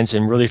scans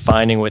and really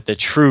finding what the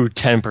true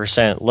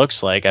 10%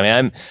 looks like. I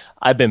mean,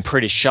 I've been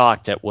pretty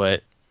shocked at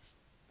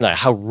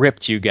how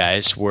ripped you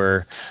guys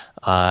were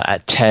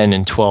at 10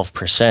 and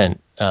 12%.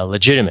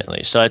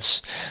 Legitimately. So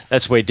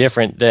that's way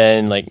different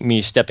than like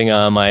me stepping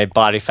on my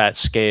body fat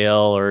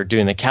scale or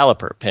doing the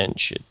caliper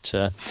pinch.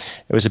 It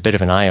was a bit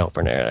of an eye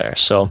opener there.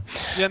 So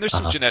yeah, and there's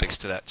some genetics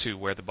to that too,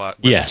 where the fat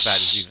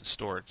is even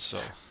stored. So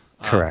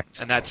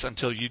correct. And that's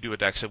until you do a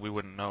DEXA, we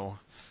wouldn't know.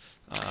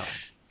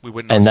 We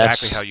wouldn't know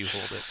exactly how you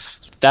hold it.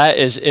 That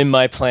is in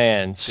my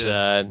plans.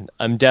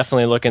 I'm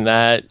definitely looking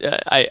at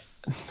that. I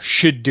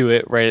should do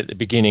it right at the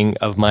beginning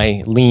of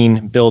my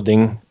lean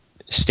building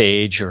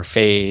stage or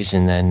phase,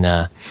 and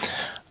then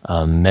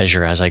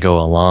measure as I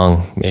go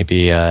along,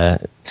 maybe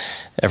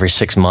every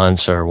 6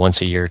 months or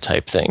once a year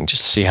type thing,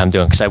 just to see how I'm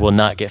doing, because I will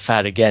not get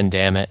fat again,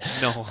 damn it.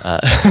 No. No,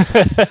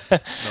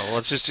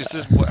 it's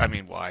just I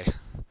mean, why?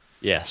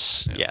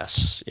 Yes,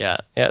 yeah.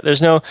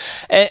 There's no,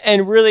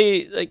 and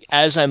really, like,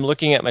 as I'm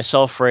looking at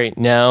myself right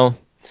now,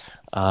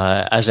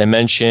 as I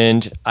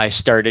mentioned, I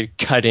started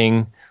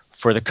cutting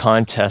for the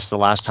contest the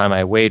last time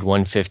I weighed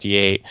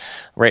 158.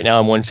 Right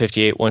now I'm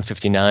 158,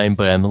 159,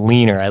 but I'm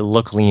leaner. I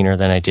look leaner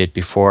than I did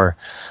before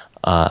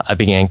I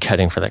began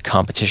cutting for that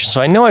competition.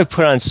 So I know I've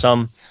put on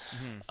some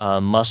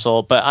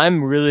muscle, but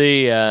I'm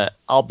really,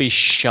 I'll be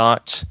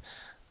shocked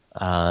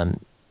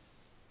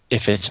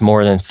if it's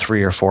more than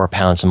 3 or 4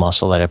 pounds of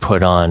muscle that I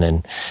put on.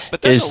 And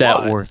is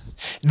that worth?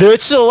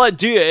 It's a lot,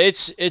 dude.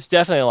 It's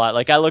definitely a lot.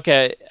 Like, I look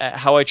at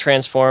how I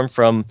transformed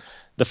from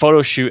the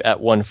photo shoot at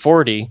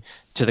 140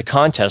 to the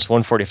contest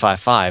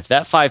 145.5.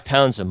 That 5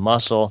 pounds of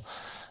muscle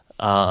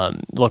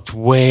looked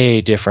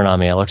way different on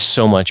me. I looked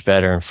so much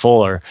better and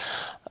fuller.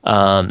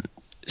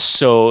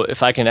 So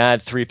if I can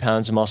add 3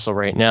 pounds of muscle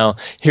right now,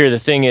 here the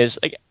thing is,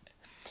 like,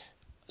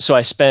 so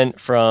I spent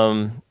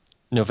from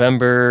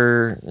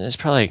November, it's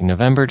probably like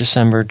November,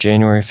 December,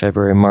 January,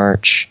 February,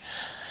 March,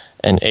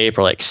 and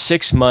April, like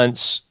 6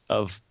 months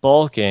of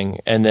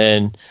bulking, and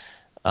then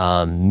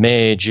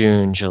May,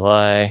 June,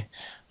 July,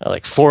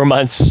 like 4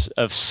 months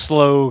of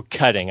slow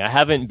cutting. I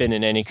haven't been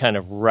in any kind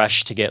of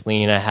rush to get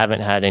lean. I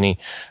haven't had any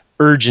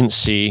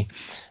urgency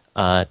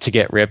to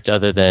get ripped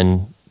other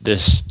than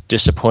this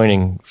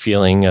disappointing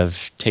feeling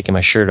of taking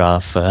my shirt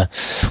off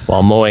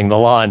while mowing the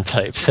lawn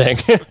type thing.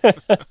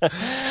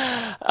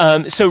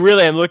 So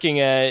really I'm looking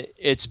at,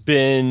 it's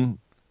been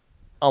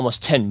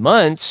almost 10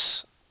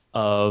 months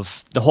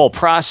of the whole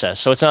process.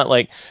 So it's not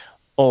like,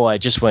 oh, I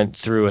just went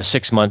through a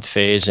 6-month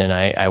phase and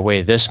I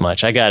weigh this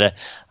much. I got to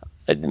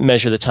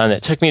measure the time that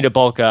it took me to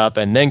bulk up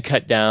and then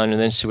cut down and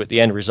then see what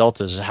the end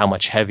result is, how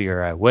much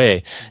heavier I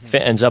weigh. Mm-hmm. If it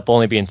ends up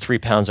only being 3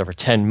 pounds over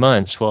 10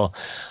 months, well,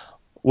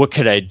 what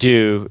could I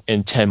do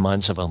in 10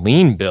 months of a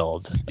lean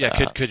build? Yeah,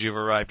 could you have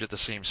arrived at the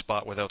same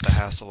spot without the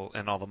hassle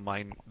and all the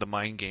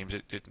mind games?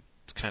 It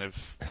kind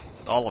of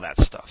all of that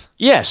stuff.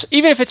 Yes,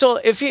 even if it's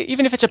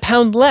a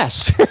pound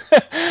less.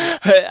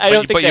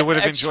 But you would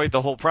have enjoyed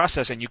the whole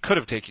process, and you could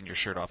have taken your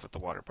shirt off at the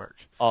water park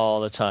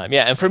all the time.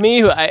 Yeah, and for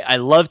me, I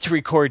love to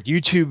record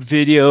YouTube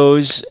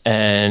videos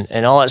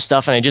and all that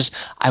stuff, and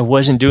I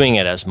wasn't doing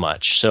it as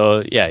much.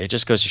 So yeah, it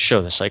just goes to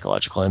show the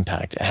psychological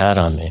impact it had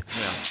on me.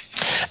 Yeah.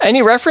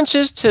 Any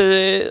references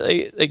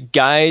to like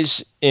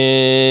guys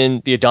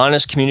in the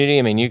Adonis community?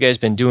 I mean, you guys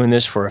have been doing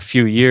this for a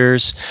few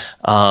years,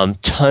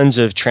 tons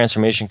of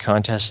transformation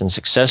contests and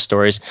success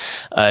stories.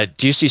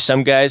 Do you see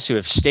some guys who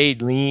have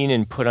stayed lean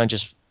and put on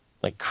just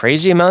like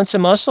crazy amounts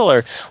of muscle,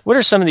 or what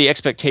are some of the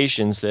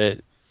expectations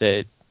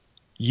that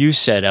you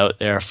set out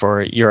there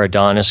for your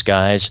Adonis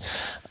guys?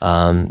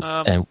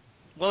 Well,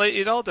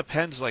 it all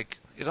depends. I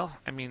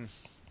mean,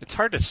 it's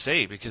hard to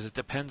say because it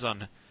depends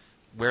on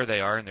where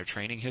they are in their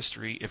training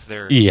history. If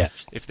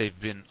they've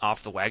been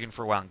off the wagon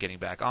for a while and getting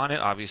back on it,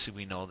 obviously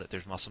we know that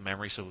there's muscle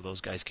memory, so those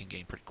guys can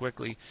gain pretty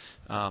quickly.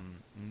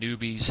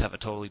 Newbies have a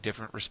totally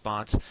different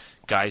response.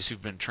 Guys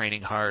who've been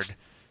training hard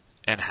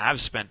and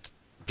have spent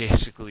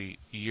basically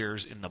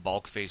years in the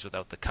bulk phase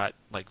without the cut,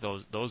 like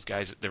those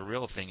guys, the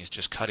real thing is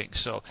just cutting.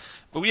 So,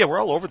 but yeah, we're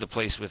all over the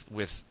place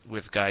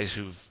with guys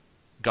who've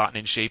gotten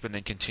in shape and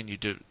then continued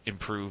to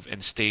improve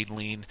and stayed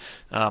lean.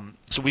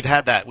 So we've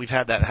had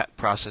that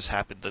process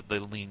happen, the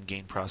lean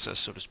gain process,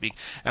 so to speak.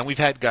 And we've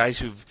had guys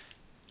who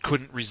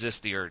couldn't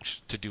resist the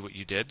urge to do what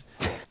you did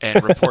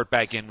and report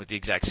back in with the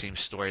exact same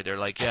story. They're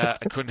like, yeah,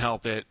 I couldn't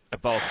help it. I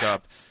bulked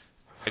up.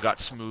 I got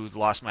smooth,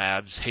 lost my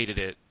abs, hated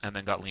it, and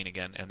then got lean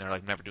again. And they're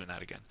like, never doing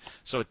that again.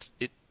 So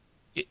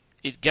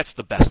it gets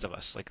the best of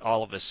us. Like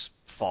all of us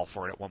fall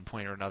for it at one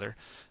point or another.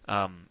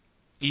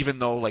 Even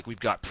though like we've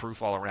got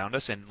proof all around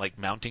us and like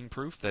mounting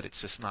proof that it's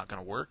just not going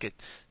to work,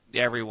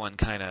 everyone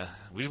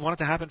we just want it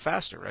to happen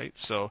faster, right?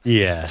 So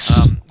yes,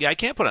 yeah, I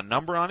can't put a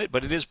number on it,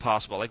 but it is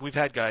possible. Like we've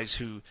had guys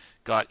who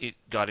got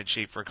in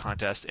shape for a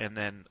contest, and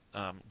then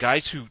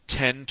guys who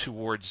tend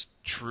towards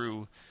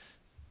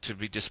to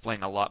be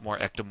displaying a lot more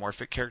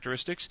ectomorphic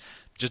characteristics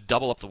just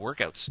double up the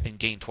workouts and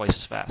gain twice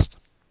as fast.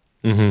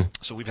 Mm-hmm.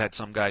 So we've had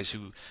some guys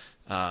who.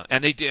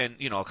 And they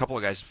did, a couple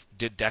of guys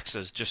did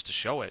DEXAs just to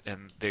show it,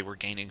 and they were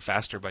gaining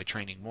faster by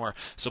training more.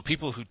 So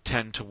people who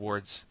tend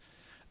towards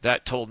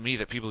that told me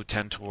that people who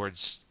tend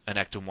towards an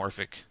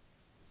ectomorphic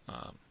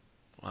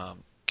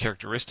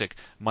characteristic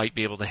might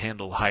be able to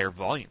handle higher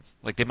volume.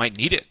 Like they might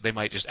need it. They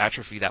might just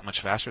atrophy that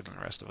much faster than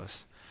the rest of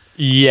us.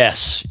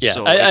 Yes, yeah,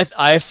 So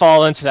I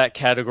fall into that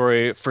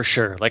category for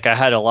sure. Like I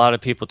had a lot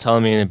of people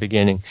telling me in the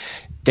beginning,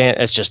 Dan,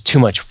 it's just too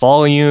much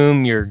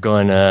volume. You're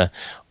going to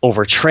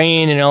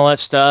overtrain and all that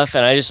stuff.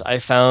 And I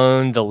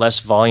found the less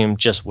volume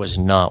just was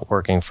not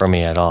working for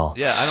me at all.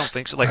 Yeah, I don't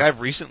think so. Like I've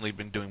recently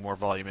been doing more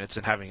volume and it's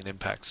been having an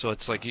impact. So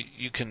it's like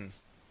you can.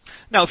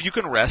 Now, if you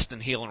can rest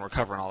and heal and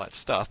recover and all that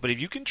stuff, but if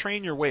you can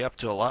train your way up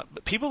to a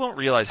lot, people don't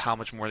realize how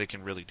much more they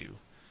can really do.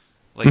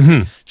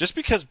 Like just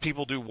because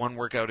people do one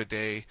workout a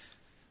day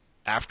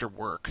after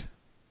work,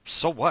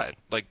 so what?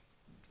 Like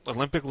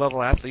Olympic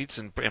level athletes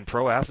and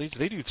pro athletes,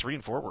 they do 3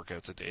 and 4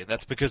 workouts a day.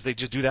 That's because they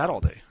just do that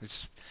all day.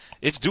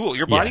 It's dual.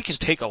 Your body can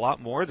take a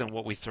lot more than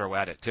what we throw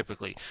at it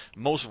typically.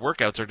 Most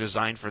workouts are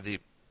designed for the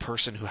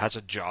person who has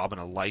a job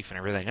and a life and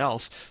everything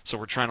else, so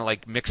we're trying to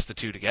like mix the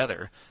two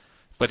together.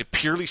 But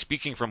purely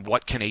speaking from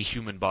what can a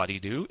human body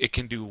do, it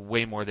can do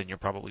way more than you're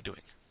probably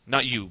doing.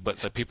 Not you, but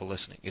the people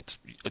listening. It's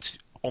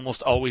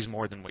almost always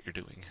more than what you're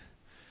doing.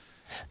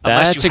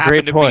 That's a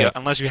great point.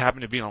 Unless you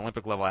happen to be an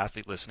Olympic level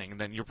athlete listening,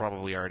 then you're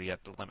probably already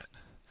at the limit.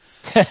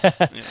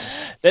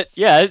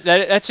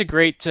 That's a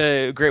great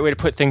way to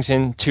put things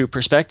into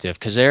perspective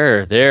because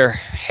they're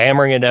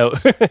hammering it out.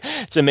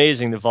 It's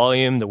amazing the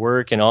volume, the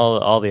work, and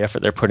all the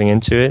effort they're putting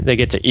into it. They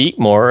get to eat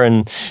more,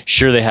 and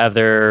sure they have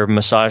their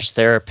massage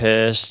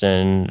therapists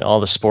and all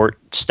the sport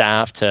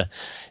staff to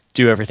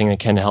do everything they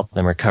can to help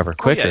them recover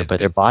quicker. But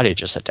their body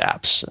just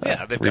adapts.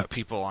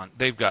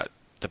 They've got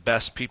the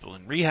best people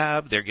in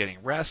rehab. They're getting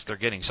rest. They're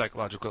getting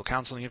psychological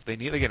counseling if they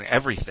need. They're getting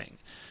everything.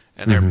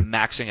 And they're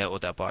maxing out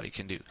what that body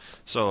can do.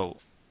 So,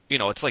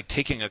 it's like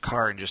taking a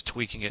car and just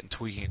tweaking it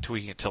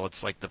till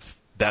it's like the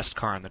best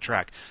car on the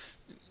track.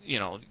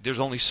 There's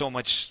only so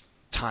much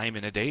time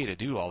in a day to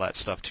do all that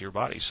stuff to your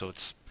body. So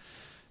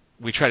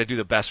we try to do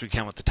the best we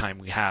can with the time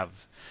we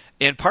have.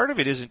 And part of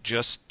it isn't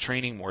just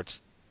training more;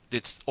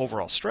 it's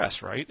overall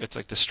stress, right? It's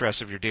like the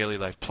stress of your daily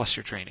life plus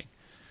your training.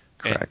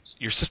 Correct. And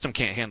your system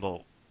can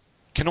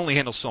only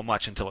handle so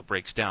much until it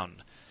breaks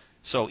down.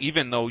 So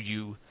even though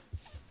you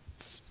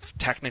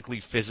technically,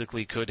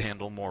 physically could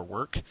handle more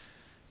work,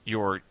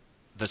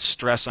 the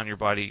stress on your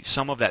body,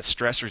 some of that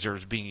stress reserve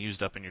is being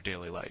used up in your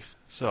daily life.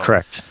 So,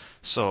 correct.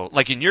 So,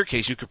 like in your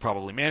case, you could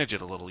probably manage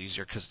it a little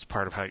easier because it's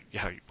part of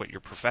what your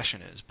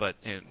profession is. But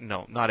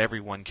no, not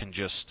everyone can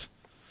just.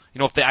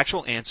 If the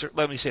actual answer,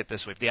 let me say it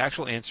this way: if the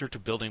actual answer to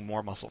building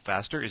more muscle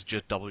faster is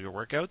just double your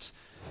workouts,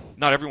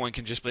 not everyone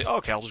can just be, oh,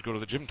 okay, I'll just go to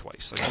the gym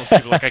twice. Like most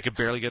people, I could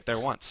barely get there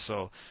once.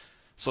 So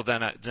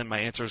then my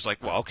answer is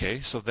like, well, okay,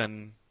 so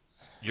then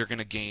you're going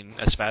to gain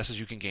as fast as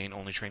you can gain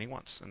only training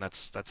once, and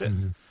that's it.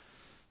 Mm-hmm.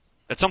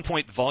 At some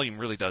point, volume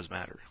really does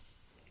matter.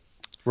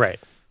 Right.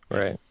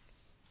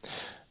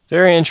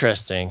 Very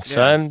interesting.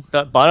 Yeah.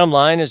 So bottom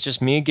line is just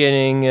me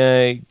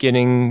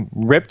getting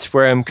ripped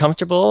where I'm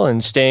comfortable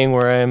and staying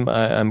where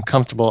I'm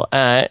comfortable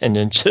at, and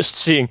then just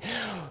seeing,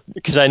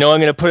 because I know I'm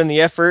going to put in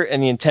the effort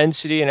and the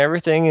intensity and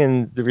everything,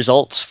 and the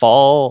results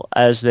fall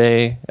as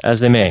they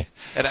may.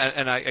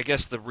 And I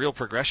guess the real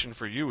progression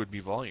for you would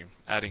be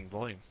adding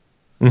volume.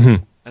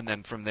 Mm-hmm. And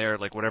then from there,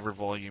 like whatever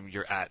volume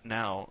you're at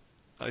now,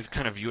 I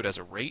kind of view it as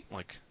a rate.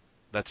 Like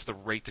that's the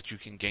rate that you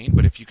can gain.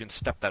 But if you can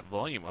step that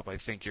volume up, I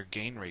think your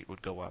gain rate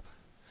would go up.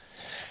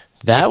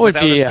 That would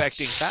without be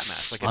affecting fat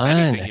mass. Like if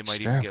anything, you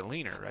might even get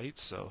leaner, right?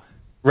 So.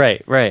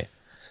 Right.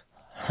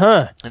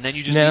 Huh. And then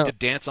you just need to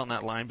dance on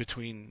that line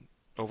between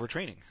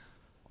overtraining.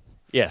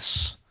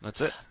 Yes.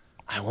 That's it.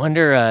 I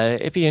wonder.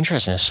 It'd be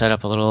interesting to set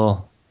up a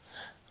little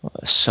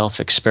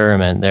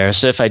self-experiment there.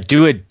 So if I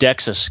do a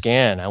DEXA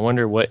scan, I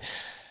wonder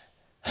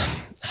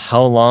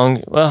how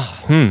long. Well,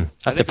 I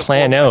have to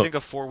plan out. I think a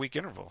 4-week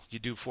interval. You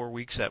do 4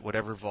 weeks at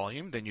whatever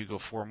volume, then you go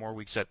 4 more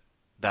weeks at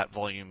that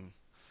volume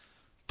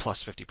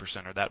plus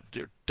 50%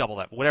 or double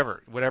that,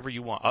 whatever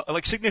you want.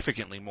 Like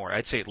significantly more.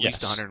 I'd say at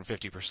least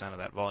 150% of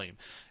that volume,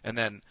 and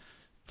then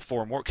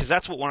 4 more, because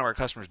that's what one of our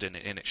customers did,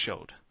 and it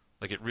showed.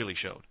 Like it really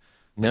showed.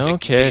 No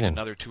kidding.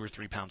 Another 2 or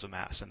 3 pounds of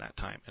mass in that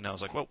time, and I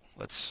was like, whoa,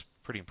 that's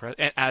pretty impressive.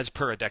 And as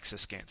per a DEXA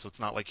scan, so it's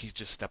not like he's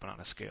just stepping on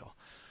a scale.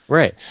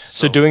 Right.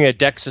 So doing a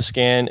DEXA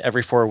scan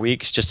every 4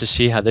 weeks just to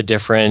see how the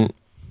different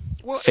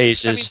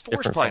phases.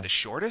 4 is probably the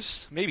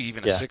shortest. Maybe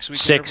even a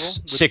 6-week interval.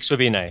 6 would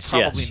be nice.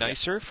 Probably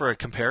nicer for a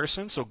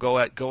comparison. So go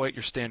at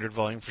your standard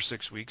volume for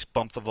 6 weeks.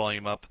 Bump the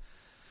volume up,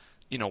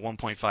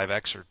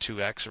 1.5x or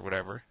 2x or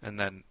whatever, and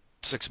then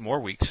 6 more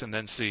weeks, and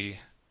then see.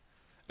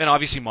 And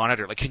obviously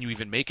monitor. Like, can you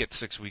even make it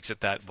 6 weeks at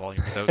that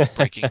volume without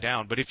breaking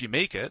down? But if you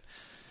make it,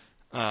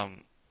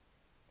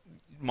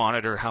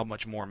 monitor how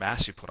much more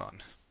mass you put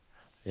on.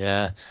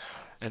 Yeah.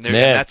 And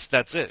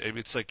that's it.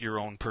 It's like your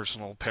own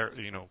personal,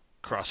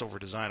 crossover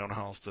design. I don't know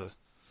how else to.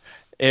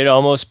 It'd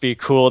almost be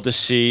cool to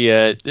see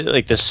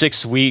like the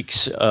 6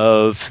 weeks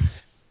of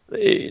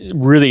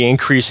really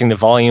increasing the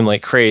volume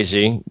like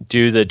crazy,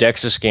 do the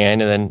DEXA scan,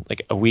 and then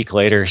like a week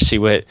later see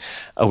what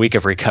a week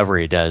of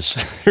recovery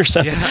does or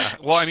something. Yeah.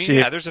 Well, I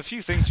mean, there's a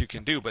few things you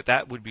can do, but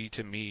that would be,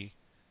 to me,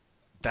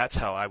 that's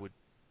how I would,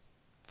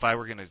 if I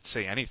were going to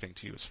say anything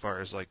to you as far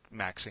as like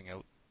maxing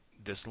out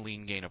this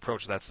lean gain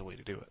approach, that's the way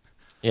to do it.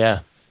 Yeah.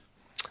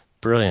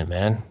 Brilliant,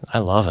 man. I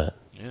love it.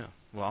 Yeah.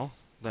 Well,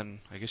 then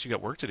I guess you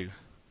got work to do.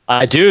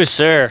 I do,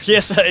 sir.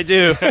 Yes, I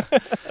do.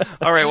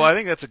 All right. Well, I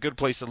think that's a good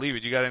place to leave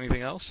it. You got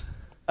anything else?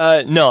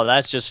 No,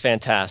 that's just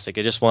fantastic.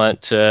 I just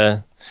want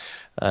to,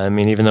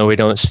 even though we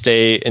don't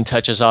stay in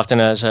touch as often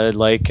as I'd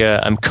like,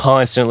 I'm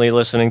constantly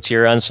listening to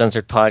your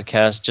Uncensored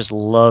podcast. Just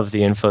love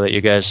the info that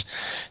you guys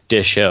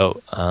dish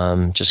out.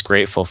 Just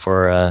grateful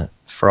for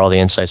all the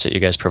insights that you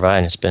guys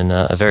provide. It's been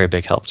a very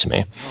big help to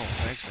me. Oh,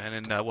 thanks, man.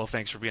 And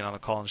thanks for being on the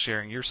call and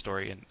sharing your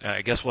story. And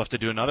I guess we'll have to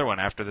do another one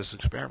after this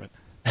experiment.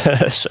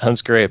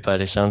 Sounds great,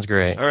 buddy. Sounds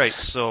great. All right.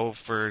 So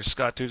for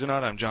Scott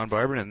Tousignant, I'm John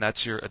Barber, and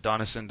that's your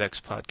Adonis Index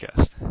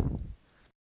podcast.